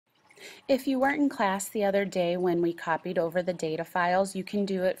If you weren't in class the other day when we copied over the data files, you can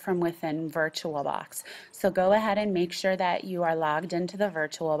do it from within VirtualBox. So go ahead and make sure that you are logged into the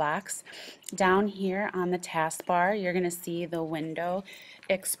VirtualBox. Down here on the taskbar, you're going to see the window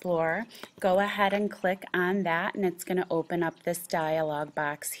Explorer. Go ahead and click on that and it's going to open up this dialog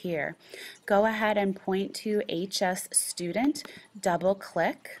box here. Go ahead and point to HS Student, double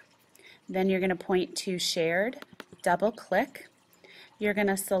click. Then you're going to point to Shared, double click. You're going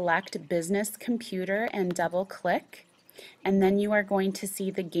to select Business Computer and double click, and then you are going to see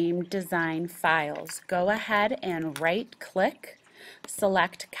the game design files. Go ahead and right click,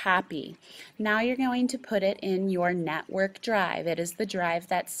 select Copy. Now you're going to put it in your network drive. It is the drive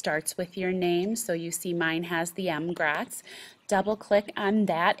that starts with your name, so you see mine has the MGRATS. Double click on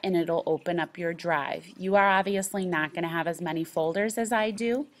that and it'll open up your drive. You are obviously not going to have as many folders as I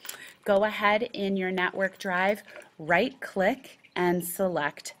do. Go ahead in your network drive, right click and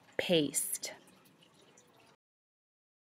select Paste.